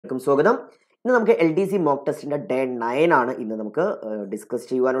സ്വാഗതം. ഇന്ന് നമുക്ക് LDC മോക്ക് ടെസ്റ്റിന്റെ ഡേ 9 ആണ് ഇന്ന് നമുക്ക് ഡിസ്കസ്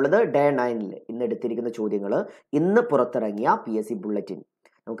ചെയ്യുവാനുള്ളത്. ഡേ 9 ഇന്ന് എടുത്തിരിക്കുന്ന ചോദ്യങ്ങൾ ഇന്ന് പുറത്തിറങ്ങിയ PSC ബുള്ളറ്റിൻ.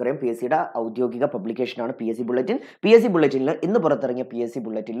 നമുക്കറിയാം PSCയുടെ ഔദ്യോഗിക പബ്ലിക്കേഷനാണ് PSC ബുള്ളറ്റിൻ. PSC ബുള്ളറ്റിനിൽ ഇന്ന് പുറത്തിറങ്ങിയ PSC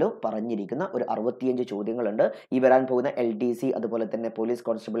ബുള്ളറ്റിനിൽ പറഞ്ഞിരിക്കുന്ന ഒരു 65 ചോദ്യങ്ങളുണ്ട്. ഈ വരാൻ പോകുന്ന LDC അതുപോലെ തന്നെ പോലീസ്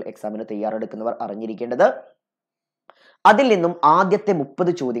കോൺസ്റ്റബിൾ എക്സാമിന് തയ്യാറെടുക്കുന്നവർ അറിഞ്ഞിരിക്കേണ്ടത്. അതിൽ നിന്നും ആദ്യത്തെ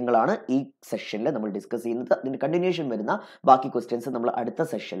 30 ചോദ്യങ്ങളാണ് ഈ സെഷനിൽ നമ്മൾ ഡിസ്കസ് ചെയ്യുന്നത്. അതിന് കണ്ടിന്യൂഷൻ വരുന്ന ബാക്കി ക്വസ്റ്റ്യൻസ് നമ്മൾ അടുത്ത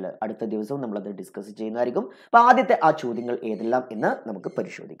സെഷനിൽ അടുത്ത ദിവസവും നമ്മളത് ഡിസ്കസ് ചെയ്യുന്നതായിരിക്കും. അപ്പോൾ ആദ്യത്തെ ആ ചോദ്യങ്ങൾ ഏതെല്ലാം എന്ന് നമുക്ക്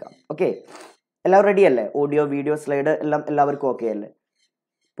പരിശോധിക്കാം. ഓക്കെ, എല്ലാവരും റെഡി അല്ലേ? ഓഡിയോ വീഡിയോ സ്ലൈഡ് എല്ലാം എല്ലാവർക്കും ഓക്കെ അല്ലേ?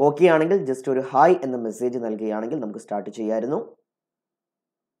 ഓക്കെ ആണെങ്കിൽ ജസ്റ്റ് ഒരു ഹായ് എന്ന മെസ്സേജ് നൽകുകയാണെങ്കിൽ നമുക്ക് സ്റ്റാർട്ട് ചെയ്യാമായിരുന്നു.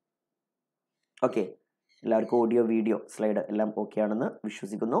 ഓക്കെ, എല്ലാവർക്കും ഓഡിയോ വീഡിയോ സ്ലൈഡ് എല്ലാം ഓക്കെ ആണെന്ന്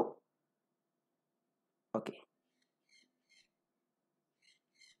വിശ്വസിക്കുന്നു. ഓക്കെ,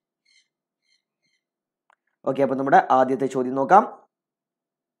 ഓക്കെ, അപ്പൊ നമ്മുടെ ആദ്യത്തെ ചോദ്യം നോക്കാം.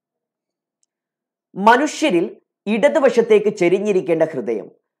 മനുഷ്യരിൽ ഇടതുവശത്തേക്ക് ചെരിഞ്ഞിരിക്കേണ്ട ഹൃദയം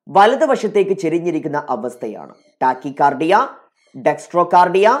വലതുവശത്തേക്ക് ചെരിഞ്ഞിരിക്കുന്ന അവസ്ഥയാണ് ടാക്കികാർഡിയ,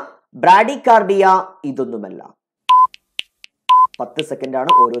 ഡെക്സ്ട്രോകാർഡിയ, ബ്രാഡികാർഡിയ, ഇതൊന്നുമല്ല. 10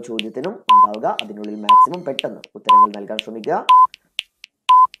 സെക്കൻഡാണ് ഓരോ ചോദ്യത്തിനും ഉണ്ടാവുക. അതിനുള്ളിൽ മാക്സിമം പെട്ടെന്ന് ഉത്തരങ്ങൾ നൽകാൻ ശ്രമിക്കുക.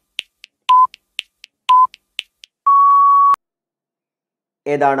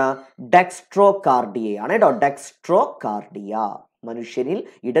 ഏതാണ്? ഡെക്സ്ട്രോകാർഡിയയാണ് കേട്ടോ. ഡെക്സ്ട്രോകാർഡിയ. മനുഷ്യരിൽ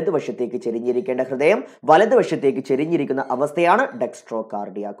ഇടതുവശത്തേക്ക് ചെരിഞ്ഞിരിക്കേണ്ട ഹൃദയം വലതുവശത്തേക്ക് ചെരിഞ്ഞിരിക്കുന്ന അവസ്ഥയാണ്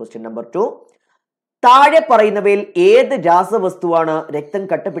ഡെക്സ്ട്രോകാർഡിയ. Question number 2. താഴെ പറയുന്നവയിൽ ഏത് രാസവസ്തുവാണ് രക്തം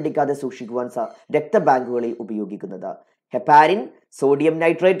കട്ടപിടിക്കാതെ സൂക്ഷിക്കുവാൻ രക്തബാങ്കുകളിൽ ഉപയോഗിക്കുന്നത്? Heparin, sodium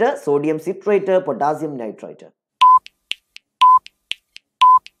nitrate, sodium citrate, potassium nitrate.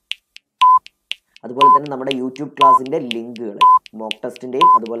 അതുപോലെ തന്നെ നമ്മുടെ യൂട്യൂബ് ക്ലാസ്സിന്റെ ലിങ്കുകൾ, മോക്ക് ടെസ്റ്റിന്റെയും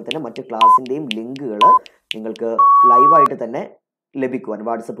അതുപോലെ തന്നെ മറ്റ് ക്ലാസ്സിന്റെയും ലിങ്കുകൾ നിങ്ങൾക്ക് ലൈവായിട്ട് തന്നെ ലഭിക്കുവാൻ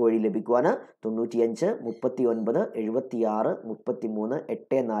വാട്സപ്പ് വഴി ലഭിക്കുവാൻ 95 39 76 33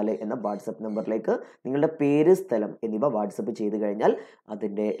 84 എന്ന വാട്സപ്പ് നമ്പറിലേക്ക് നിങ്ങളുടെ പേര്, സ്ഥലം എന്നിവ വാട്സപ്പ് ചെയ്ത് കഴിഞ്ഞാൽ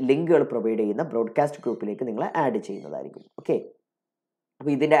അതിന്റെ ലിങ്കുകൾ പ്രൊവൈഡ് ചെയ്യുന്ന ബ്രോഡ്കാസ്റ്റ് ഗ്രൂപ്പിലേക്ക് നിങ്ങളെ ആഡ് ചെയ്യുന്നതായിരിക്കും. ഓക്കെ,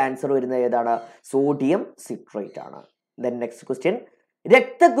 അപ്പോൾ ഇതിന്റെ ആൻസർ വരുന്നത് ഏതാണ്? സോഡിയം സിട്രേറ്റ് ആണ്. Then next question.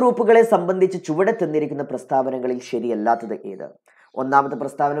 രക്തഗ്രൂപ്പുകളെ സംബന്ധിച്ച് ചുവടെ തന്നിരിക്കുന്ന പ്രസ്താവനകളിൽ ശരിയല്ലാത്തത് ഏത്? ഒന്നാമത്തെ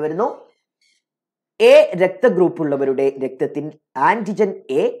പ്രസ്താവന വരുന്നു, എ രക്തഗ്രൂപ്പുള്ളവരുടെ രക്തത്തിൽ ആന്റിജൻ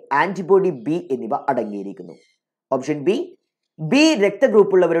എ, ആന്റിബോഡി ബി എന്നിവ അടങ്ങിയിരിക്കുന്നു. ഓപ്ഷൻ ബി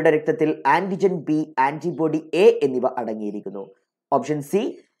രക്തഗ്രൂപ്പുള്ളവരുടെ രക്തത്തിൽ ആന്റിജൻ ബി, ആന്റിബോഡി എ എന്നിവ അടങ്ങിയിരിക്കുന്നു. Option C,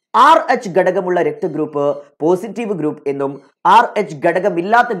 RH ഘടകമുള്ള രക്തഗ്രൂപ്പ് positive group എന്നും RH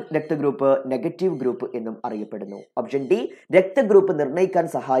ഘടകമില്ലാത്ത രക്തഗ്രൂപ്പ് നെഗറ്റീവ് ഗ്രൂപ്പ് എന്നും അറിയപ്പെടുന്നു. ഓപ്ഷൻ ഡി, രക്തഗ്രൂപ്പ് നിർണ്ണയിക്കാൻ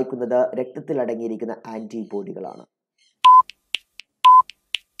സഹായിക്കുന്നത് രക്തത്തിൽ അടങ്ങിയിരിക്കുന്ന ആന്റിബോഡികളാണ്.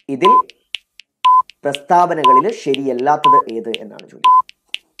 ഇതിൽ പ്രസ്താവനകളിൽ ശരിയല്ലാത്തത് ഏത് എന്നാണ് ചോദ്യം.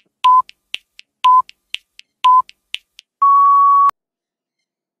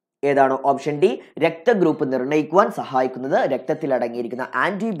 ഏതാണ്? ഓപ്ഷൻ ഡി, രക്തഗ്രൂപ്പ് നിർണ്ണയിക്കുവാൻ സഹായിക്കുന്നത് രക്തത്തിൽ അടങ്ങിയിരിക്കുന്ന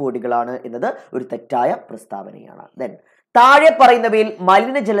ആന്റിബോഡികളാണ് എന്നത് ഒരു തെറ്റായ പ്രസ്താവനയാണ്. ദെൻ താഴെ പറയുന്നവയിൽ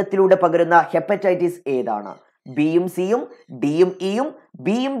മലിനജലത്തിലൂടെ പകരുന്ന ഹെപ്പറ്റൈറ്റിസ് ഏതാണ്? ബിയും സിയും, ഡിയും ഇയും,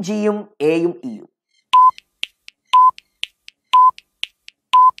 ബിയും ജിയും, എയും ഇയും.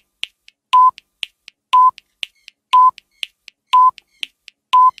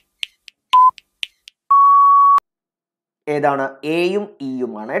 ഏതാണ്? എയും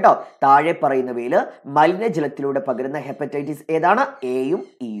ഇയുമാണ് കേട്ടോ. താഴെ പറയുന്നവയിൽ മലിനജലത്തിലൂടെ പകരുന്ന ഹെപ്പറ്റൈറ്റിസ് ഏതാണ്? എയും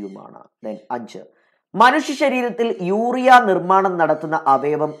ഇയുമാണ്. ദെൻ 5. മനുഷ്യ ശരീരത്തിൽ യൂറിയ നിർമ്മാണം നടത്തുന്ന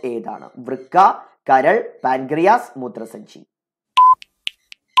അവയവം ഏതാണ്? വൃക്ക, കരൾ, പാൻക്രിയാസ്, മൂത്രസഞ്ചി.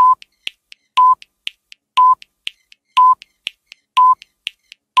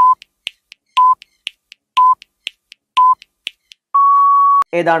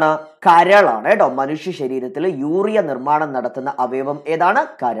 ഏതാണ്? കരളാണ് കേട്ടോ. മനുഷ്യ ശരീരത്തിൽ യൂറിയ നിർമ്മാണം നടത്തുന്ന അവയവം ഏതാണ്?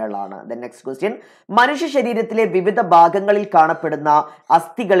 കരളാണ്. Then next question. മനുഷ്യ ശരീരത്തിലെ വിവിധ ഭാഗങ്ങളിൽ കാണപ്പെടുന്ന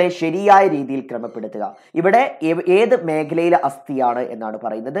അസ്ഥികളെ ശരിയായ രീതിയിൽ ക്രമപ്പെടുത്തുക. ഇവിടെ ഏത് മേഖലയിലെ അസ്ഥിയാണ് എന്നാണ്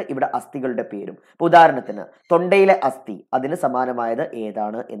പറയുന്നത്. ഇവിടെ അസ്ഥികളുടെ പേരും. ഉദാഹരണത്തിന് തൊണ്ടയിലെ അസ്ഥി, അതിന് സമാനമായത്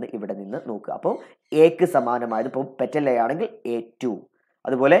ഏതാണ് എന്ന് ഇവിടെ നിന്ന് നോക്കുക. അപ്പോൾ എക്ക് സമാനമായത് ഇപ്പോൾ പെറ്റല്ലയാണെങ്കിൽ A2,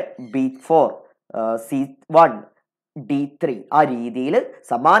 അതുപോലെ B4, C1, D3, ആ രീതിയിൽ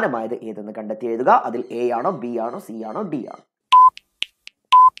സമാനമായത് ഏതെന്ന് കണ്ടെത്തി എഴുതുക. അതിൽ A ആണോ, B ആണോ, C ആണോ, D ആണോ?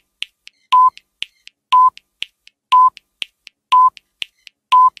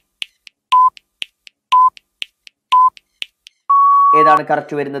 ഏതാണ്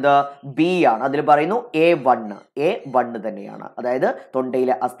കറക്റ്റ് വരുന്നത്? ബി ആണ്. അതിൽ പറയുന്നു A1 തന്നെയാണ്. അതായത്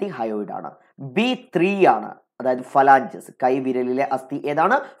തൊണ്ടയിലെ അസ്ഥി ഹയോയിഡ് ആണ്. B3 ആണ്. അതായത് ഫലാഞ്ചസ്, കൈവിരലിലെ അസ്ഥി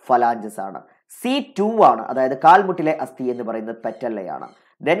ഏതാണ്? ഫലാഞ്ചസ് ആണ്. C2 ആണ്, അതായത് കാൽമുട്ടിലെ അസ്ഥി എന്ന് പറയുന്നത് പെറ്റല്ലയാണ്.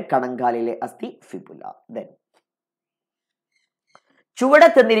 ദെൻ കണങ്കാലിലെ അസ്ഥി ഫിബുല. ദെൻ ചുവടെ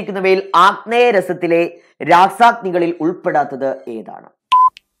തന്നിരിക്കുന്നവയിൽ ആഗ്നേയരസത്തിലെ രാസാഗ്നികളിൽ ഉൾപ്പെടാത്തത് ഏതാണ്?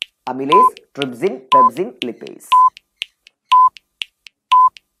 Amylase, trypsin, pepsin, lipase.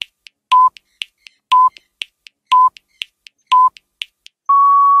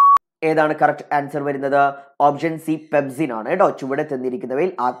 ഏതാണ് കറക്റ്റ് ആൻസർ വരുന്നത്? ഓപ്ഷൻ സി പെപ്സിൻ ആണ് കേട്ടോ. ചുവടെ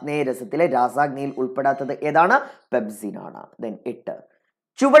തന്നിരിക്കുന്നവയിൽ ആഗ്നേയരസത്തിലെ രാസാഗ്നിയിൽ ഉൾപ്പെടാത്തത് ഏതാണ്? പെപ്സിൻ ആണ്. ദെൻ 8.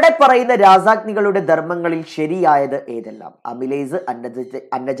 ചുവടെ പറയുന്ന രാസാഗ്നികളുടെ ധർമ്മങ്ങളിൽ ശരിയായത് ഏതെല്ലാം? Amylase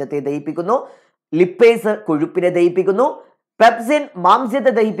അന്നജത്തെ ദഹിപ്പിക്കുന്നു, lipase കൊഴുപ്പിനെ ദഹിപ്പിക്കുന്നു, pepsin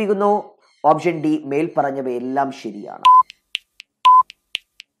മാംസ്യത്തെ ദഹിപ്പിക്കുന്നു. Option D മേൽ പറഞ്ഞവയെല്ലാം ശരിയാണ്.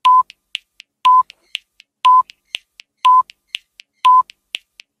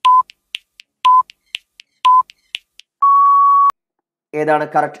 ഏതാണ്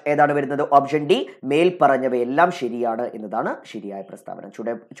കറക്റ്റ്? ഏതാണ് വരുന്നത്? ഓപ്ഷൻ ഡി മേൽ പറഞ്ഞവയെല്ലാം ശരിയാണ് എന്നതാണ് ശരിയായ പ്രസ്താവന.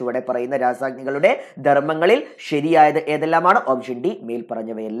 ചുവടെ പറയുന്ന രാസാഗ്നികളുടെ ധർമ്മങ്ങളിൽ ശരിയായത് ഏതെല്ലാമാണ്? ഓപ്ഷൻ ഡി മേൽ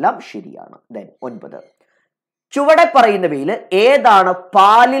പറഞ്ഞവയെല്ലാം ശരിയാണ്. ദെൻ 9. ചുവടെ പറയുന്നവയിൽ ഏതാണ്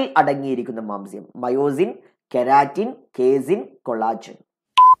പാലിൽ അടങ്ങിയിരിക്കുന്ന മാംസ്യം? Myosin, keratin, casein, collagen.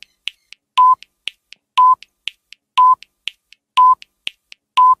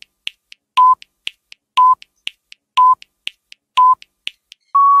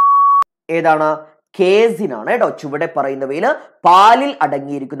 ഏതാണ്? കേസിൻ ആണ് കേട്ടോ. ചുവടെ പറയുന്നവയിൽ പാലിൽ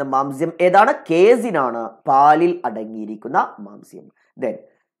അടങ്ങിയിരിക്കുന്ന മാംസ്യം ഏതാണ്? കേസിൻ ആണ് പാലിൽ അടങ്ങിയിരിക്കുന്ന മാംസ്യം. ദെൻ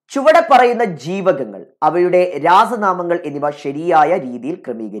ചുവടെ പറയുന്ന ജീവകങ്ങൾ അവയുടെ രാസനാമങ്ങൾ എന്നിവ ശരിയായ രീതിയിൽ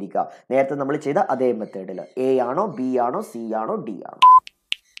ക്രമീകരിക്കുക. നേരത്തെ നമ്മൾ ചെയ്ത അതേ മെത്തേഡിൽ. എ ആണോ, ബി ആണോ, സി ആണോ, ഡി ആണോ?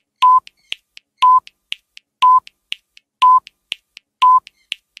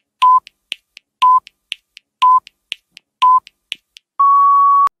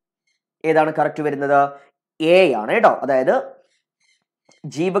 ഏതാണ് കറക്റ്റ് വരുന്നത്? എ ആണ് കേട്ടോ. അതായത്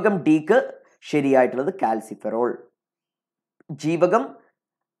ജീവകം ഡിക്ക് ശരിയായിട്ടുള്ളത് കാൽസിഫെറോൾ. ജീവകം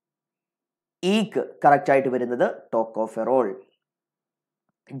ഇക്ക് കറക്റ്റ് ആയിട്ട് വരുന്നത് ടോക്കോഫെറോൾ.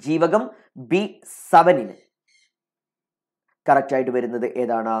 ജീവകം B7 കറക്റ്റ് ആയിട്ട് വരുന്നത്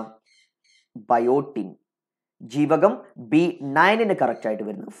ഏതാണ്? ബയോട്ടിൻ. ജീവകം B9 കറക്റ്റ് ആയിട്ട്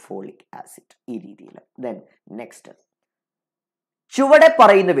വരുന്നത് ഫോളിക് ആസിഡ്. ഈ രീതിയിൽ. Then next. ചുവടെ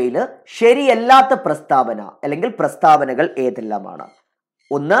പറയുന്നവയിൽ ശരിയല്ലാത്ത പ്രസ്താവന അല്ലെങ്കിൽ പ്രസ്താവനകൾ ഏതെല്ലാമാണ്?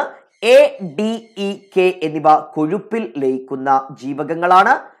 1. A, D, E, K എന്നിവ കൊഴുപ്പിൽ ലയിക്കുന്ന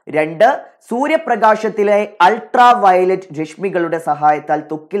ജീവകങ്ങളാണ്. 2. സൂര്യപ്രകാശത്തിലെ അൾട്രാ വയലറ്റ് രശ്മികളുടെ സഹായത്താൽ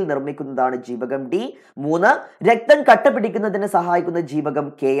ത്വക്കിൽ നിർമ്മിക്കുന്നതാണ് ജീവകം ഡി. 3. രക്തം കട്ടപിടിക്കുന്നതിന് സഹായിക്കുന്ന ജീവകം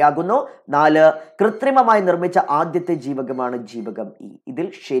കെ ആകുന്നു. 4. കൃത്രിമമായി നിർമ്മിച്ച ആദ്യത്തെ ജീവകമാണ് ജീവകം ഇ. ഇതിൽ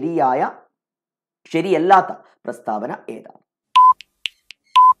ശരിയല്ലാത്ത പ്രസ്താവന ഏതാണ്?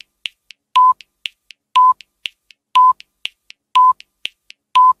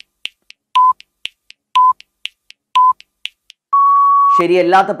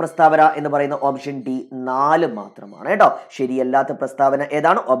 ശരിയല്ലാത്ത പ്രസ്താവന എന്ന് പറയുന്ന ഓപ്ഷൻ ഡി 4 മാത്രമാണ് കേട്ടോ. ശരിയല്ലാത്ത പ്രസ്താവന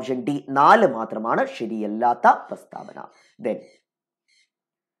ഏതാണ്? ഓപ്ഷൻ ഡി 4 മാത്രമാണ് ശരിയല്ലാത്ത പ്രസ്താവന. ദെൻ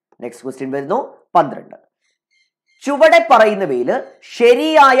നെക്സ്റ്റ് ക്വസ്റ്റ്യൻ വരുന്നു 12. ചുവടെ പറയുന്നവയിൽ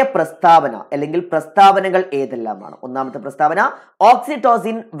ശരിയായ പ്രസ്താവന അല്ലെങ്കിൽ പ്രസ്താവനകൾ ഏതെല്ലാമാണ്? ഒന്നാമത്തെ പ്രസ്താവന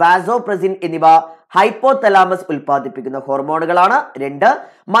ഓക്സിറ്റോസിൻ, വാസോപ്രസിൻ എന്നിവ ഹൈപ്പോതലാമസ് ഉൽപ്പാദിപ്പിക്കുന്ന ഹോർമോണുകളാണ്. 2.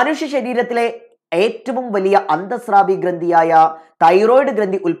 മനുഷ്യ ശരീരത്തിലെ ഏറ്റവും വലിയ അന്തസ്രാവി ഗ്രന്ഥിയായ തൈറോയിഡ്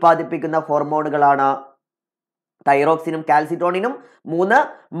ഗ്രന്ഥി ഉൽപ്പാദിപ്പിക്കുന്ന ഹോർമോണുകളാണ് തൈറോക്സിനും കാൽസിറ്റോണിനും. 3.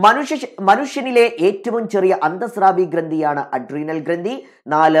 മനുഷ്യനിലെ ഏറ്റവും ചെറിയ അന്തസ്രാവി ഗ്രന്ഥിയാണ് അഡ്രീനൽ ഗ്രന്ഥി.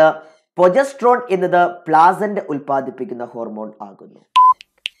 4. പ്രൊജസ്ട്രോൺ എന്നത് പ്ലാസന്റ് ഉൽപ്പാദിപ്പിക്കുന്ന ഹോർമോൺ ആകുന്നു.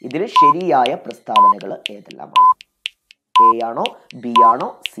 ഇതിൽ ശരിയായ പ്രസ്താവനകൾ ഏതെല്ലാമാണ്? എ ആണോ, ബി ആണോ,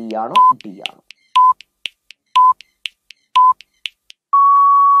 സി ആണോ, ഡി ആണോ?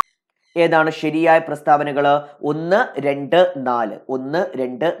 ഏതാണ് ശരിയായ പ്രസ്താവനകൾ? 1, 2, 4. 1,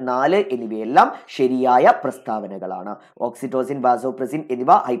 2, 4 എന്നിവയെല്ലാം ശരിയായ പ്രസ്താവനകളാണ്. ഓക്സിറ്റോസിൻ, വാസോപ്രസിൻ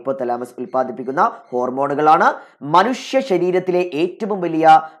എന്നിവ ഹൈപ്പോതലാമസ് ഉൽപ്പാദിപ്പിക്കുന്ന ഹോർമോണുകളാണ്. മനുഷ്യ ശരീരത്തിലെ ഏറ്റവും വലിയ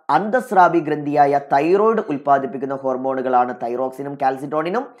അന്തസ്രാവി ഗ്രന്ഥിയായ തൈറോയിഡ് ഉൽപ്പാദിപ്പിക്കുന്ന ഹോർമോണുകളാണ് തൈറോക്സിനും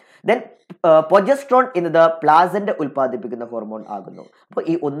കാൽസിറ്റോണിനും. ദെൻ പ്രൊജസ്ട്രോൺ എന്നത് പ്ലാസന്റ് ഉൽപ്പാദിപ്പിക്കുന്ന ഹോർമോൺ ആകുന്നു. അപ്പോൾ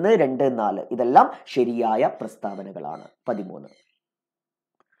ഈ 1, 2, 4 ഇതെല്ലാം ശരിയായ പ്രസ്താവനകളാണ്. 13.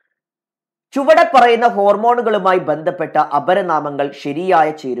 ചുവടെ പറയുന്ന ഹോർമോണുകളുമായി ബന്ധപ്പെട്ട അപരനാമങ്ങൾ ശരിയായ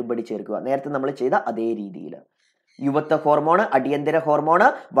ചേരുംപടി ചേർക്കുക. നേരത്തെ നമ്മൾ ചെയ്ത അതേ രീതിയിൽ. യുവത്വ ഹോർമോണ്, അടിയന്തര ഹോർമോണ്,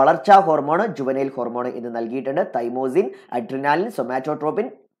 വളർച്ചാ ഹോർമോണ്, ജുവനൈൽ ഹോർമോണ് എന്ന് നൽകിയിട്ടുണ്ട്. Thymosin, adrenaline, സൊമാറ്റോട്രോപിൻ,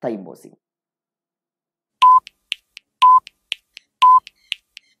 thymosin.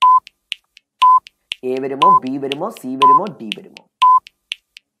 എ വരുമോ, ബി വരുമോ, സി വരുമോ, ഡി വരുമോ?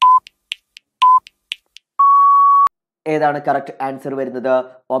 ഏതാണ് കറക്റ്റ് ആൻസർ വരുന്നത്?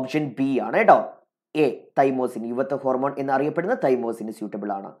 ഓപ്ഷൻ ബി ആണ് കേട്ടോ. എ തൈമോസിൻ, യുവത്വ ഹോർമോൺ എന്ന് അറിയപ്പെടുന്ന തൈമോസിന് സ്യൂട്ടബിൾ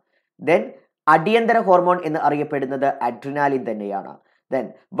ആണ്. ദെൻ അടിയന്തര ഹോർമോൺ എന്ന് അറിയപ്പെടുന്നത് അഡ്രിനാലിൻ തന്നെയാണ്. ദെൻ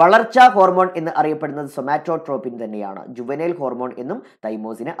വളർച്ചാ ഹോർമോൺ എന്ന് അറിയപ്പെടുന്നത് സൊമാറ്റോട്രോപ്പിൻ തന്നെയാണ്. ജുവനൈൽ ഹോർമോൺ എന്നും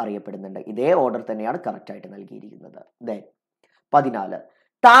തൈമോസിനെ അറിയപ്പെടുന്നുണ്ട്. ഇതേ ഓർഡർ തന്നെയാണ് കറക്റ്റ് ആയിട്ട് നൽകിയിരിക്കുന്നത്. ദെൻ 14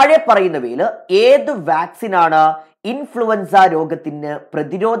 താഴെ പറയുന്നവയിൽ ഏത് വാക്സിനാണ് ഇൻഫ്ലുവൻസ രോഗത്തിന്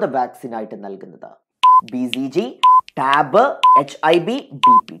പ്രതിരോധ വാക്സിൻ ആയിട്ട് നൽകുന്നത്? BCG, tab, HIV,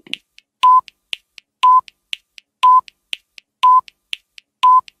 DPT.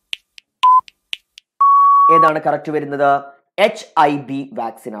 ഏതാണ് കറക്റ്റ് വരുന്നത്? HIV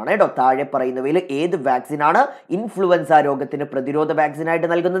വാക്സിൻ ആണ് കേട്ടോ. താഴെ പറയുന്നവയിൽ ഏത് വാക്സിൻ ആണ് ഇൻഫ്ലുവൻസ രോഗത്തിന് പ്രതിരോധ വാക്സിൻ ആയിട്ട്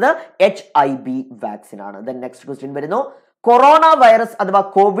നൽകുന്നത്? HIV വാക്സിൻ ആണ്. ദെൻ നെക്സ്റ്റ് ക്വസ്റ്റ്യൻ വരുന്നു. കൊറോണ വൈറസ് അഥവാ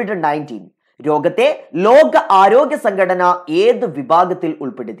COVID-19 രോഗത്തെ ലോക ആരോഗ്യ സംഘടന ഏത് വിഭാഗത്തിൽ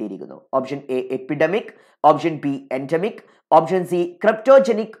ഉൾപ്പെടുത്തിയിരിക്കുന്നു? Option A epidemic, option B endemic, option C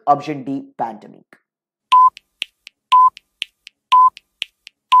cryptogenic, option D pandemic.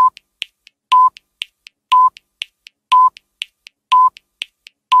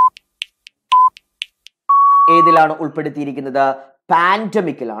 ഏതിലാണ് ഉൾപ്പെടുത്തിയിരിക്കുന്നത്?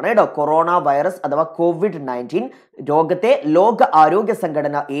 പാൻഡമിക്കിലാണ് കേട്ടോ. കൊറോണ വൈറസ് അഥവാ COVID-19 രോഗത്തെ ലോക ആരോഗ്യ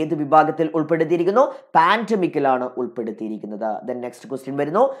സംഘടന ഏത് വിഭാഗത്തിൽ ഉൾപ്പെടുത്തിയിരിക്കുന്നു? പാൻഡമിക്കിലാണ് ഉൾപ്പെടുത്തിയിരിക്കുന്നത്. ദെൻ നെക്സ്റ്റ് ക്വസ്റ്റ്യൻ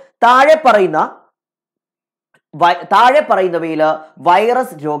വരുന്നു. താഴെ പറയുന്നവയിൽ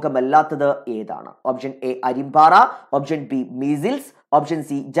വൈറസ് രോഗമല്ലാത്തത് ഏതാണ്? Option A അരിമ്പാറ, option B measles, option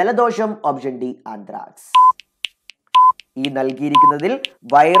C ജലദോഷം, ഓപ്ഷൻ ഡി ആന്ത്രാക്സ്. ഈ നൽകിയിരിക്കുന്നതിൽ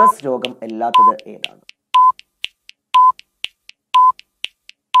വൈറസ് രോഗം അല്ലാത്തത് ഏതാണ്?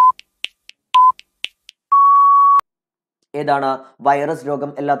 ഏതാണ് വൈറസ്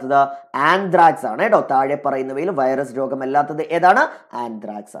രോഗം അല്ലാത്തത്? ആന്ത്രാക്സ് ആണ് കേട്ടോ. താഴെ പറയുന്നവയിൽ വൈറസ് രോഗം അല്ലാത്തത് ഏതാണ്?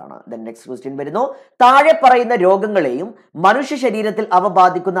 ആന്ത്രാക്സ് ആണ്. ദെൻ നെക്സ്റ്റ് ക്വസ്റ്റ്യൻ വരുന്നു. താഴെ പറയുന്ന രോഗങ്ങളെയും മനുഷ്യ ശരീരത്തിൽ അവ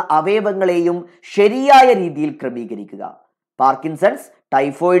ബാധിക്കുന്ന അവയവങ്ങളെയും ശരിയായ രീതിയിൽ ക്രമീകരിക്കുക. പാർക്കിൻസൺസ്,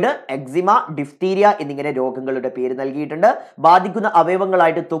 ടൈഫോയിഡ്, എക്സിമ, ഡിഫ്തീരിയ എന്നിങ്ങനെ രോഗങ്ങളുടെ പേര് നൽകിയിട്ടുണ്ട്. ബാധിക്കുന്ന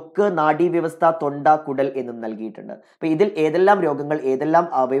അവയവങ്ങളായിട്ട് ത്വക്ക്, നാഡീവ്യവസ്ഥ, തൊണ്ട, കുടൽ എന്നും നൽകിയിട്ടുണ്ട്. അപ്പൊ ഇതിൽ ഏതെല്ലാം രോഗങ്ങൾ ഏതെല്ലാം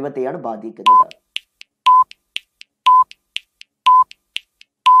അവയവത്തെയാണ് ബാധിക്കുന്നത്?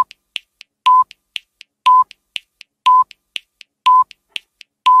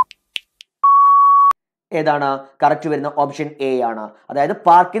 ഏതാണ് കറക്റ്റ് വരുന്ന? ഓപ്ഷൻ എ ആണ്. അതായത്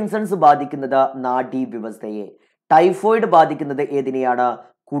പാർക്കിൻസൺസ് ബാധിക്കുന്നത് നാഡീവ്യവസ്ഥയെ, ടൈഫോയിഡ് ബാധിക്കുന്നത് ഏതിനെയാണ്?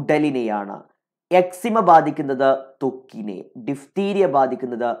 കുടലിനെയാണ്. എക്സിമ ബാധിക്കുന്നത് ത്വക്കിനെ, ഡിഫ്തീരിയ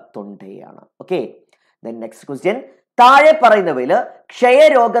ബാധിക്കുന്നത് തൊണ്ടയെയാണ്. ഓക്കെ. Then next question. താഴെ പറയുന്നവയിൽ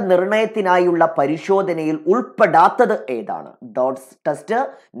ക്ഷയരോഗ നിർണയത്തിനായുള്ള പരിശോധനയിൽ ഉൾപ്പെടാത്തത് ഏതാണ്? Dots test,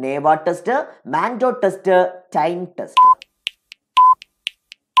 നേവ test, മാൻഡോ test, time test.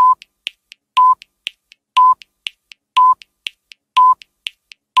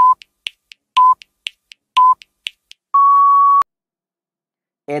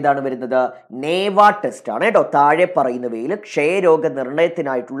 ഏതാണ് വരുന്നത്? നേവ ടെസ്റ്റ് ആണ് കേട്ടോ. താഴെ പറയുന്നവയിൽ ക്ഷയരോഗ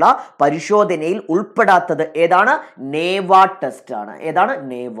നിർണയത്തിനായിട്ടുള്ള പരിശോധനയിൽ ഉൾപ്പെടാത്തത് ഏതാണ്? നേവ ടെസ്റ്റ് ആണ്. ഏതാണ്?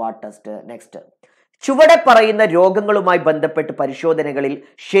 നേവ ടെസ്റ്റ്. നെക്സ്റ്റ്. ചുവടെ പറയുന്ന രോഗങ്ങളുമായി ബന്ധപ്പെട്ട് പരിശോധനകളിൽ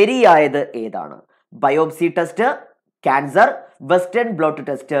ശരിയായത് ഏതാണ്? Biopsy test, cancer, western blot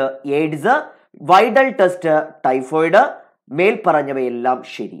test, AIDS, Widal test, typhoid. മേൽ പറഞ്ഞവയെല്ലാം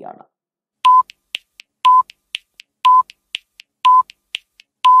ശരിയാണ്.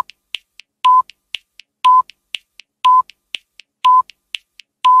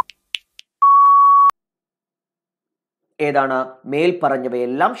 ഏതാണ്? മേൽ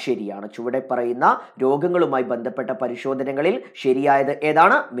പറഞ്ഞവയെല്ലാം ശരിയാണ്. ചുവടെ പറയുന്ന രോഗങ്ങളുമായി ബന്ധപ്പെട്ട പരിശോധനകളിൽ ശരിയായത്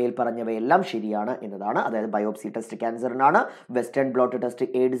ഏതാണ്? മേൽ പറഞ്ഞവയെല്ലാം ശരിയാണ് എന്നതാണ്. അതായത് biopsy test ക്യാൻസറിനാണ്, western blot test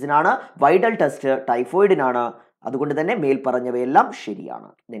എയ്ഡ്സിനാണ്, Widal test ടൈഫോയിഡിനാണ്. അതുകൊണ്ട് തന്നെ മേൽ പറഞ്ഞവയെല്ലാം ശരിയാണ്.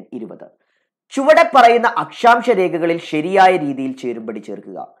 20 ചുവടെ പറയുന്ന അക്ഷാംശ രേഖകളിൽ ശരിയായ രീതിയിൽ ചേരുംപടി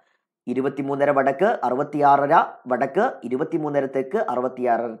ചേർക്കുക. 23.5 വടക്ക്, 66.5 വടക്ക്, 23.5 തെക്ക്,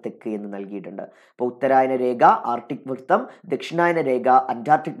 66.5 തെക്ക് എന്ന് നൽകിയിട്ടുണ്ട്. അപ്പൊ ഉത്തരായന രേഖ ആർട്ടിക് വൃത്തം, ദക്ഷിണായന രേഖ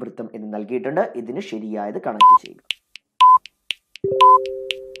അന്റാർട്ടിക് വൃത്തം എന്ന് നൽകിയിട്ടുണ്ട്. ഇതിന് ശരിയായത് കണക്ട് ചെയ്യുക.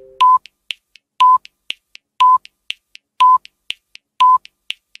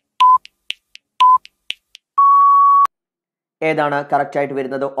 ഏതാണ് കറക്റ്റ് ആയിട്ട്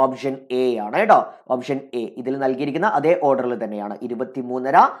വരുന്നത്? ഓപ്ഷൻ എ ആണ് കേട്ടോ. Option A. ഇതിൽ നൽകിയിരിക്കുന്ന അതേ ഓർഡറിൽ തന്നെയാണ്.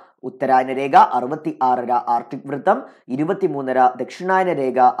 23.5 ഉത്തരായന രേഖ, 66.5 ആർട്ടിക് വൃത്തം, 23.5 ദക്ഷിണായന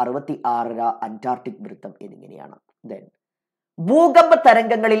രേഖ, 66.5 അന്റാർട്ടിക് വൃത്തം എന്നിങ്ങനെയാണ്. ദെൻ ഭൂകമ്പ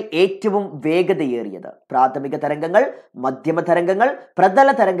തരംഗങ്ങളിൽ ഏറ്റവും വേഗതയേറിയത്? പ്രാഥമിക തരംഗങ്ങൾ, മധ്യമ തരംഗങ്ങൾ,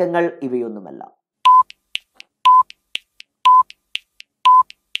 പ്രതല തരംഗങ്ങൾ ഇവയൊന്നുമല്ല.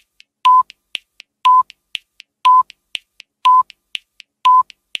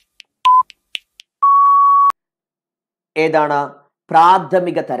 ഏതാണ്?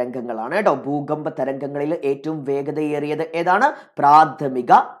 പ്രാഥമിക തരംഗങ്ങളാണ് കേട്ടോ. ഭൂകമ്പ തരംഗങ്ങളിൽ ഏറ്റവും വേഗതയേറിയത് ഏതാണ്?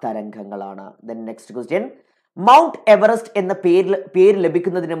 പ്രാഥമിക തരംഗങ്ങളാണ്. നെക്സ്റ്റ് ക്വസ്റ്റ്യൻ, മൗണ്ട് എവറസ്റ്റ് എന്ന പേര്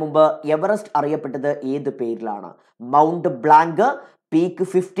ലഭിക്കുന്നതിന് മുമ്പ് എവറസ്റ്റ് അറിയപ്പെട്ടത് ഏത് പേരിലാണ്? Mount blank, peak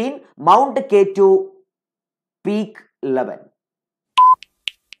 15, mount K2, peak 11.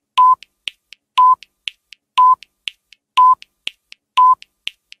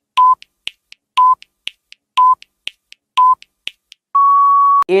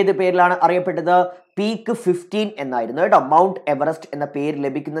 ഏത് പേരിലാണ് അറിയപ്പെട്ടത്? പീക്ക് 15 എന്നായിരുന്നു കേട്ടോ. മൗണ്ട് എവറസ്റ്റ് എന്ന പേര്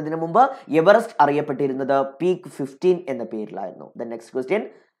ലഭിക്കുന്നതിന് മുമ്പ് എവറസ്റ്റ് അറിയപ്പെട്ടിരുന്നത് പീക്ക് 15 എന്ന പേരിലായിരുന്നു. നെക്സ്റ്റ് ക്വസ്റ്റ്യൻ,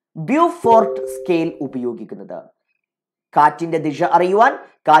 ബ്യൂഫോർട്ട് സ്കെയിൽ ഉപയോഗിക്കുന്നത് കാറ്റിന്റെ ദിശ അറിയുവാൻ,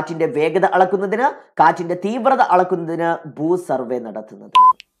 കാറ്റിന്റെ വേഗത അളക്കുന്നതിന്, കാറ്റിന്റെ തീവ്രത അളക്കുന്നതിന്, ഭൂ സർവേ നടത്തുന്നതിന്.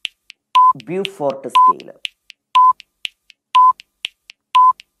 ബ്യൂഫോർട്ട് സ്കെയിൽ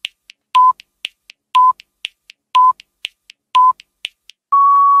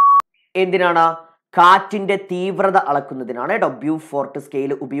എന്തിനാണ്? കാറ്റിന്റെ തീവ്രത അളക്കുന്നതിനാണ് കേട്ടോ ബ്യൂഫോർട്ട്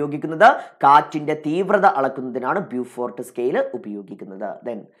സ്കെയിൽ ഉപയോഗിക്കുന്നത്. കാറ്റിന്റെ തീവ്രത അളക്കുന്നതിനാണ് ബ്യൂഫോർട്ട് സ്കെയിൽ ഉപയോഗിക്കുന്നത്.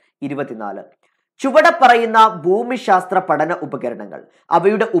 24, ചുവടെ പറയുന്ന ഭൂമിശാസ്ത്ര പഠന ഉപകരണങ്ങൾ,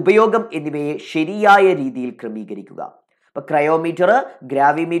 അവയുടെ ഉപയോഗം എന്നിവയെ ശരിയായ രീതിയിൽ ക്രമീകരിക്കുക. ഇപ്പൊ ക്രയോമീറ്റർ,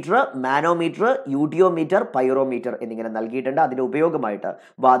 ഗ്രാവിമീറ്റർ, മാനോമീറ്റർ, യൂഡിയോമീറ്റർ, പൈറോമീറ്റർ എന്നിങ്ങനെ നൽകിയിട്ടുണ്ട്. അതിന്റെ ഉപയോഗമായിട്ട്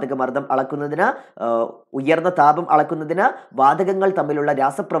വാതകമർദ്ദം അളക്കുന്നതിന്, ഉയർന്ന താപം അളക്കുന്നതിന്, വാതകങ്ങൾ തമ്മിലുള്ള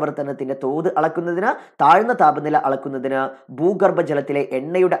രാസപ്രവർത്തനത്തിന്റെ തോത് അളക്കുന്നതിന്, താഴ്ന്ന താപനില അളക്കുന്നതിന്, ഭൂഗർഭജലത്തിലെ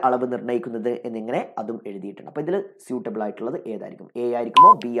എണ്ണയുടെ അളവ് നിർണ്ണയിക്കുന്നത് എന്നിങ്ങനെ അതും എഴുതിയിട്ടുണ്ട്. അപ്പൊ ഇതിൽ സ്യൂട്ടബിൾ ആയിട്ടുള്ളത് ഏതായിരിക്കും? എ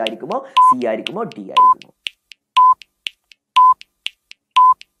ആയിരിക്കുമോ, ബി ആയിരിക്കുമോ, സി ആയിരിക്കുമോ, ഡി ആയിരിക്കുമോ?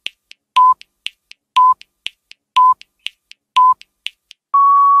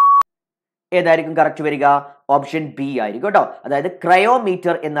 ഏതായിരിക്കും കറക്റ്റ് വരിക? ഓപ്ഷൻ ബി ആയിരിക്കും കേട്ടോ. അതായത്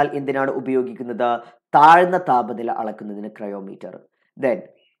ക്രയോമീറ്റർ എന്നാൽ എന്തിനാണ് ഉപയോഗിക്കുന്നത്? താഴ്ന്ന താപനില അളക്കുന്നതിന് ക്രയോമീറ്റർ.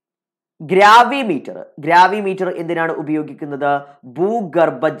 ഗ്രാവിമീറ്റർ എന്തിനാണ് ഉപയോഗിക്കുന്നത്?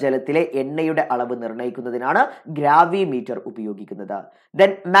 ഭൂഗർഭജലത്തിലെ എണ്ണയുടെ അളവ് നിർണ്ണയിക്കുന്നതിനാണ് ഗ്രാവിമീറ്റർ ഉപയോഗിക്കുന്നത്.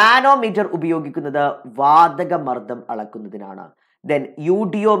 മാനോമീറ്റർ ഉപയോഗിക്കുന്നത് വാതകമർദ്ദം അളക്കുന്നതിനാണ്.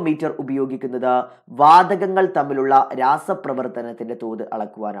 യൂഡിയോമീറ്റർ ഉപയോഗിക്കുന്നത് വാതകങ്ങൾ തമ്മിലുള്ള രാസപ്രവർത്തനത്തിന്റെ തോത്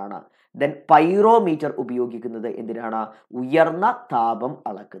അളക്കുവാനാണ്. പൈറോമീറ്റർ ഉപയോഗിക്കുന്നത് എന്തിനാണ്? ഉയർന്ന താപം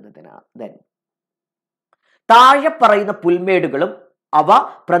അളക്കുന്നതിന്. താഴെ പറയുന്ന പുൽമേടുകളും അവ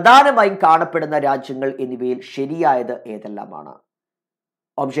പ്രധാനമായും കാണപ്പെടുന്ന രാജ്യങ്ങൾ എന്നിവയിൽ ശരിയായത് ഏതെല്ലാമാണ്?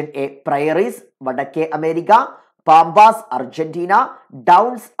 ഓപ്ഷൻ എ പ്രയറീസ് വടക്കേ America, pampas Argentina,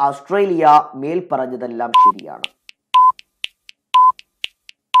 downs Australia. മേൽ പറഞ്ഞതെല്ലാം ശരിയാണ്.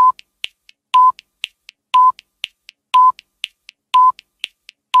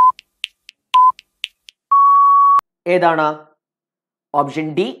 ഏതാണ്? ഓപ്ഷൻ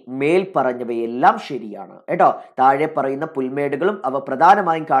ഡി, മേൽ പറഞ്ഞവയെല്ലാം ശരിയാണ് കേട്ടോ. താഴെ പറയുന്ന പുൽമേടുകളും അവ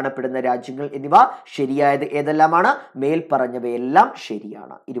പ്രധാനമായും കാണപ്പെടുന്ന രാജ്യങ്ങൾ എന്നിവ ശരിയായത് ഏതെല്ലാമാണ്? മേൽ പറഞ്ഞവയെല്ലാം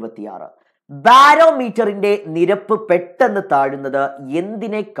ശരിയാണ്. 26, ബാരോമീറ്ററിന്റെ നിരപ്പ് പെട്ടെന്ന് താഴുന്നത്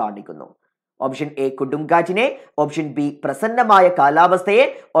എന്തിനെ കാണിക്കുന്നു? ഓപ്ഷൻ എ കൊടുങ്കാറ്റിനെ, ഓപ്ഷൻ ബി പ്രസന്നമായ കാലാവസ്ഥയെ,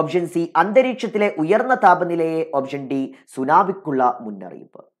 ഓപ്ഷൻ സി അന്തരീക്ഷത്തിലെ ഉയർന്ന താപനിലയെ, ഓപ്ഷൻ ഡി സുനാമിക്കുള്ള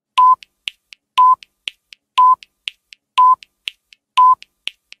മുന്നറിയിപ്പ്.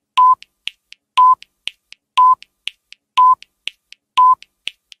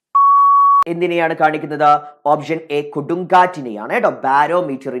 എന്തിനെയാണ് കാണിക്കുന്നത്? ഓപ്ഷൻ എ കൊടുങ്കാറ്റിനെയാണ് കേട്ടോ.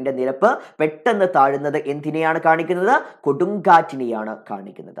 ബാരോമീറ്ററിന്റെ നിരപ്പ് പെട്ടെന്ന് താഴുന്നത് എന്തിനെയാണ് കാണിക്കുന്നത്? കൊടുങ്കാറ്റിനെയാണ്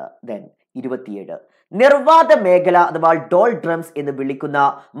കാണിക്കുന്നത്. 27, നിർവാത മേഖല അഥവാ ഡോൾ ഡ്രംസ് എന്ന് വിളിക്കുന്ന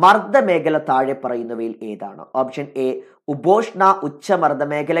മർദ്ദ മേഖല താഴെ പറയുന്നവയിൽ ഏതാണ്? ഓപ്ഷൻ എ ഉപോഷ്ണ ഉച്ചമർദ്ദ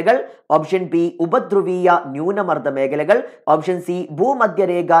മേഖലകൾ, ഓപ്ഷൻ ബി ഉപധ്രുവീയ ന്യൂനമർദ്ദ മേഖലകൾ, ഓപ്ഷൻ സി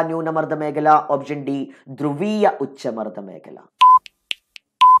ഭൂമധ്യരേഖ ന്യൂനമർദ്ദ മേഖല, ഓപ്ഷൻ ഡി ധ്രുവീയ ഉച്ചമർദ്ദ മേഖല.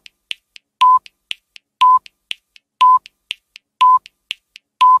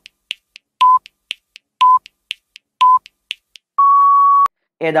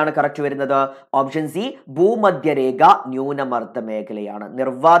 ഏതാണ് കറക്റ്റ് വരുന്നത്? ഓപ്ഷൻ സി ഭൂമധ്യരേഖ ന്യൂനമർദ്ദ മേഖലയാണ്.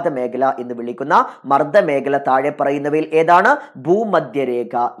 നിർവാത മേഖല എന്ന് വിളിക്കുന്ന മർദ്ദ മേഖല താഴെ പറയുന്നവയിൽ ഏതാണ്?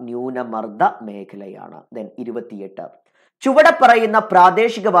 ഭൂമധ്യരേഖ ന്യൂനമർദ്ദ മേഖലയാണ്. 28, ചുവടെ പറയുന്ന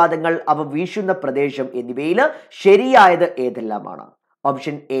പ്രാദേശികവാദങ്ങൾ അവ വീശുന്ന പ്രദേശം എന്നിവയിൽ ശരിയായത് ഏതെല്ലാമാണ്?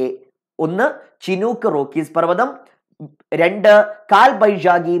 ഓപ്ഷൻ എ 1 ചിനൂക്ക് റോക്കീസ് പർവ്വതം, 2 കാൽ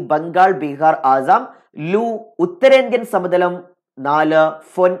ബൈജാഗി ബംഗാൾ ബീഹാർ ആസാം, ലു ഉത്തരേന്ത്യൻ സമതലം, 4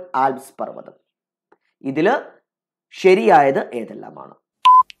 ഫൊൻ ആൽപ്സ് പർവ്വതം. ഇതില് ശരിയായത് ഏതെല്ലാമാണ്?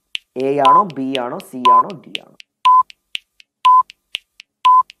 എ ആണോ, ബി ആണോ, സി ആണോ, ഡി ആണോ?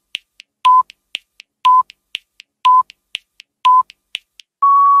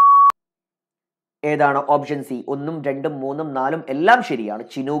 ഏതാണ്? Option C. 1, 2, 3, 4 എല്ലാം ശരിയാണ്.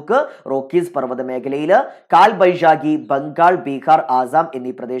 ചിനൂക്ക് റോക്കീസ് പർവ്വത മേഖലയില്, കാൽ ബൈശാഖി ബംഗാൾ, ബീഹാർ, ആസാം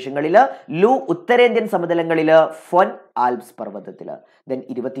എന്നീ പ്രദേശങ്ങളില്, ലൂ ഉത്തരേന്ത്യൻ സമതലങ്ങളില്, ഫൊൻ ആൽപ്സ് പർവ്വതത്തില്. ദെൻ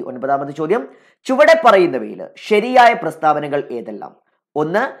 29ാമത് ചോദ്യം, ചുവടെ പറയുന്നവയില് ശരിയായ പ്രസ്താവനകൾ ഏതെല്ലാം?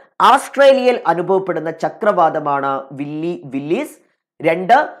 1. ആസ്ട്രേലിയയിൽ അനുഭവപ്പെടുന്ന ചക്രവാതമാണ് വില്ലീസ്.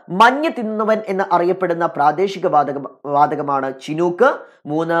 2. മഞ്ഞ് തിന്നുവൻ എന്ന് അറിയപ്പെടുന്ന പ്രാദേശിക വാതകമാണ് ചിനൂക്ക്.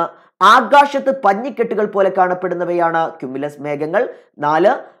 3. ആകാശത്ത് പഞ്ഞിക്കെട്ടുകൾ പോലെ കാണപ്പെടുന്നവയാണ് ക്യുമുലസ് മേഘങ്ങൾ.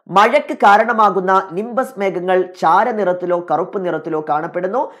 4. മഴയ്ക്ക് കാരണമാകുന്ന നിംബസ് മേഘങ്ങൾ ചാരനിറത്തിലോ കറുപ്പ് നിറത്തിലോ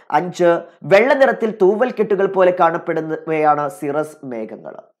കാണപ്പെടുന്നു. 5. വെള്ള നിറത്തിൽ തൂവൽ കെട്ടുകൾ പോലെ കാണപ്പെടുന്നവയാണ് സിറസ്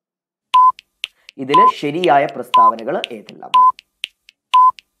മേഘങ്ങൾ. ഇതില് ശരിയായ പ്രസ്താവനകൾ ഏതെല്ലാം?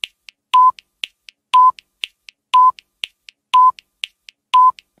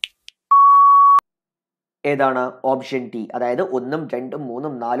 ഏതാണ്? Option T. അതായത് 1, 2, 3,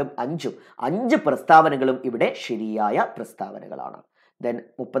 4, 5 5 പ്രസ്താവനകളും ഇവിടെ ശരിയായ പ്രസ്താവനകളാണ്. ദെൻ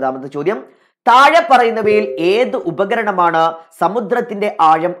 30ാമത്തെ ചോദ്യം, താഴെ പറയുന്നവയിൽ ഏത് ഉപകരണമാണ് സമുദ്രത്തിന്റെ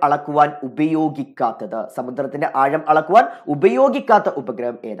ആഴം അളക്കുവാൻ ഉപയോഗിക്കാത്തത്? സമുദ്രത്തിന്റെ ആഴം അളക്കുവാൻ ഉപയോഗിക്കാത്ത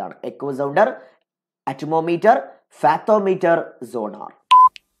ഉപഗ്രഹം ഏതാണ്? Echo sounder, അറ്റമോമീറ്റർ, fathometer, sonar.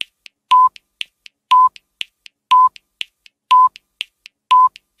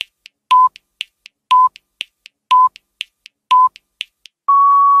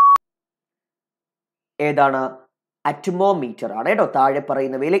 ഏതാണ്? അറ്റമോമീറ്റർ ആണ് കേട്ടോ. താഴെ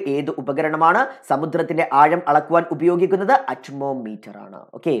പറയുന്നവയിൽ ഏത് ഉപകരണമാണ് സമുദ്രത്തിന്റെ ആഴം അളക്കുവാൻ ഉപയോഗിക്കുന്നത്? അറ്റമോമീറ്റർ ആണ്.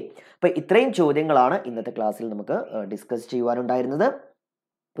 ഓക്കെ, അപ്പൊ ഇത്രയും ചോദ്യങ്ങളാണ് ഇന്നത്തെ ക്ലാസ്സിൽ നമുക്ക് ഡിസ്കസ് ചെയ്യുവാനുണ്ടായിരുന്നത്.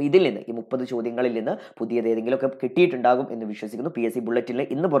 അപ്പോൾ ഇതിൽ നിന്ന് ഈ 30 ചോദ്യങ്ങളിൽ നിന്ന് പുതിയത് ഏതെങ്കിലുമൊക്കെ കിട്ടിയിട്ടുണ്ടാകും എന്ന് വിശ്വസിക്കുന്നു. PSC ബുള്ളറ്റിനിൽ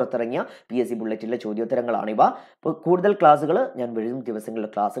ഇന്ന് പുറത്തിറങ്ങിയ PSC ബുള്ളറ്റിനിലെ ചോദ്യോത്തരങ്ങളാണിവ. അപ്പോൾ കൂടുതൽ ക്ലാസ്സുകൾ ഞാൻ വരും ദിവസങ്ങളിൽ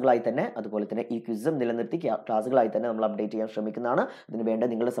ക്ലാസ്സുകളായി തന്നെ, അതുപോലെ തന്നെ ഈ ക്വിസും നിലനിർത്തി ക്ലാസ്സുകളായി തന്നെ നമ്മൾ അപ്ഡേറ്റ് ചെയ്യാൻ ശ്രമിക്കുന്നതാണ്. ഇതിന് വേണ്ട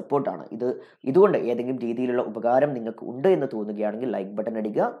നിങ്ങളുടെ സപ്പോർട്ടാണ്. ഇതുകൊണ്ട് ഏതെങ്കിലും രീതിയിലുള്ള ഉപകാരം നിങ്ങൾക്ക് ഉണ്ട് എന്ന് തോന്നുകയാണെങ്കിൽ ലൈക്ക് ബട്ടൺ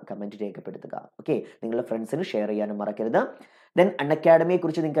അടിക്കുക, കമൻറ്റ് രേഖപ്പെടുത്തുക. ഓക്കെ, നിങ്ങളുടെ ഫ്രണ്ട്സിന് ഷെയർ ചെയ്യാനും മറക്കരുത്. ദെൻ അൺഅക്കാഡമിയെ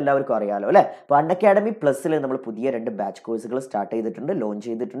കുറിച്ച് നിങ്ങൾക്ക് എല്ലാവർക്കും അറിയാലോ അല്ലേ? അപ്പോൾ അൺഅക്കാഡമി പ്ലസ്സിൽ നമ്മൾ പുതിയ 2 ബാച്ച് കോഴ്സുകൾ സ്റ്റാർട്ട് ചെയ്തിട്ടുണ്ട്, ലോഞ്ച്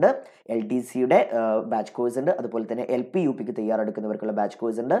ചെയ്തിട്ടുണ്ട്. LDCയുടെ ബാച്ച് കോഴ്സ് ഉണ്ട്, അതുപോലെ തന്നെ LP UPക്ക് തയ്യാറെടുക്കുന്നവർക്കുള്ള ബാച്ച്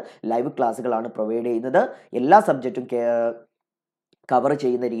കോഴ്സ് ഉണ്ട്. ലൈവ് ക്ലാസ്സുകളാണ് പ്രൊവൈഡ് ചെയ്യുന്നത്. എല്ലാ സബ്ജക്റ്റും കവർ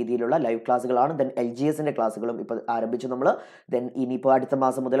ചെയ്യുന്ന രീതിയിലുള്ള ലൈവ് ക്ലാസ്സുകളാണ്. ദെൻ LGSന്റെ ക്ലാസ്സുകളും ഇപ്പോൾ ആരംഭിച്ചു നമ്മൾ. ദെൻ ഇനിയിപ്പോൾ അടുത്ത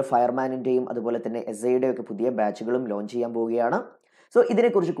മാസം മുതൽ ഫയർമാനിൻ്റെയും അതുപോലെ തന്നെ SIയുടെയും ഒക്കെ പുതിയ ബാച്ചുകളും ലോഞ്ച് ചെയ്യാൻ പോവുകയാണ്. സോ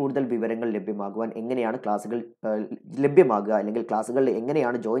ഇതിനെക്കുറിച്ച് കൂടുതൽ വിവരങ്ങൾ ലഭ്യമാകുവാൻ, എങ്ങനെയാണ് ക്ലാസ്സുകൾ ലഭ്യമാകുക, അല്ലെങ്കിൽ ക്ലാസ്സുകളിൽ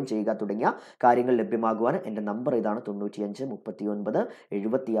എങ്ങനെയാണ് ജോയിൻ ചെയ്യുക തുടങ്ങിയ കാര്യങ്ങൾ ലഭ്യമാകുവാൻ എൻ്റെ നമ്പർ ഇതാണ് 95 39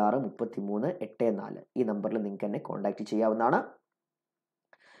 76 33 84. ഈ നമ്പറിൽ നിങ്ങൾക്ക് എന്നെ കോൺടാക്ട് ചെയ്യാവുന്നതാണ്.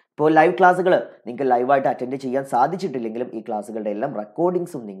 ഇപ്പോൾ ലൈവ് ക്ലാസ്സുകൾ നിങ്ങൾക്ക് ലൈവായിട്ട് അറ്റൻഡ് ചെയ്യാൻ സാധിച്ചിട്ടില്ലെങ്കിലും ഈ ക്ലാസ്സുകളുടെ എല്ലാം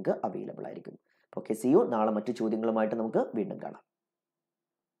റെക്കോർഡിങ്സും നിങ്ങൾക്ക് അവൈലബിൾ ആയിരിക്കും. Okay, C U. നാളെ മറ്റു ചോദ്യങ്ങളുമായിട്ട് നമുക്ക് വീണ്ടും കാണാം.